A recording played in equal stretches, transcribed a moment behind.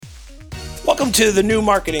Welcome to the New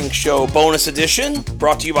Marketing Show bonus edition,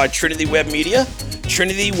 brought to you by Trinity Web Media,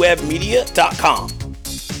 trinitywebmedia.com.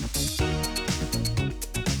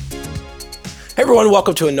 Hey everyone,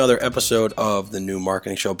 welcome to another episode of the New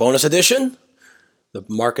Marketing Show bonus edition, the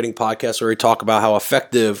marketing podcast where we talk about how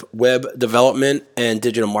effective web development and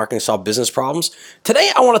digital marketing solve business problems. Today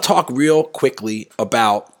I want to talk real quickly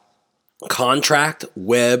about contract,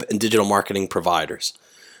 web, and digital marketing providers.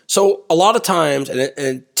 So a lot of times,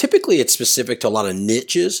 and typically it's specific to a lot of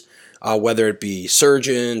niches, whether it be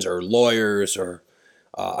surgeons or lawyers or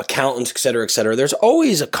accountants, et cetera, there's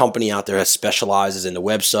always a company out there that specializes in the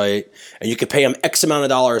website, and you can pay them X amount of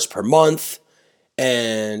dollars per month,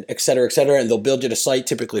 and et cetera, and they'll build you the site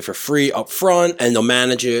typically for free up front, and they'll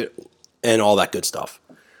manage it and all that good stuff.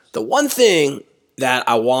 The one thing that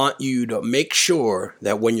I want you to make sure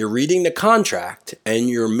that when you're reading the contract and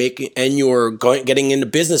you're getting into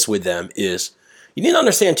business with them is you need to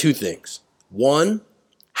understand two things. One,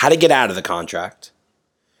 how to get out of the contract,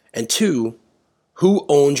 and two, who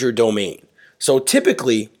owns your domain. So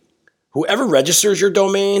typically, whoever registers your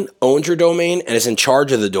domain owns your domain and is in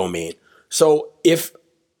charge of the domain. So if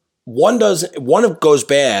one goes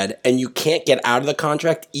bad and you can't get out of the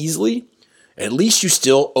contract easily, at least you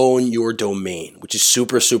still own your domain, which is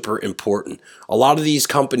super, super important. A lot of these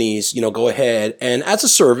companies, go ahead and as a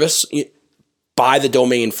service, buy the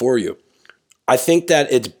domain for you. I think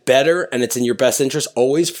that it's better and it's in your best interest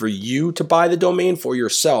always for you to buy the domain for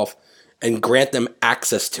yourself and grant them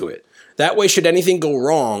access to it. That way, should anything go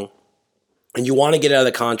wrong and you want to get out of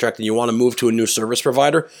the contract and you want to move to a new service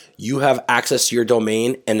provider, you have access to your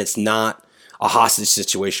domain and it's not a hostage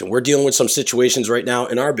situation. We're dealing with some situations right now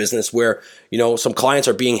in our business where, some clients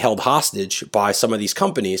are being held hostage by some of these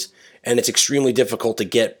companies, and it's extremely difficult to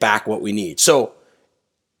get back what we need. So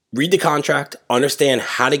read the contract, understand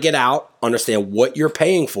how to get out, understand what you're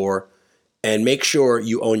paying for, and make sure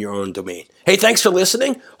you own your own domain. Hey, thanks for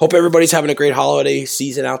listening. Hope everybody's having a great holiday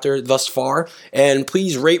season out there thus far. And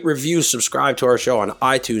please rate, review, subscribe to our show on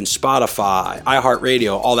iTunes, Spotify,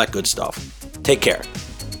 iHeartRadio, all that good stuff. Take care.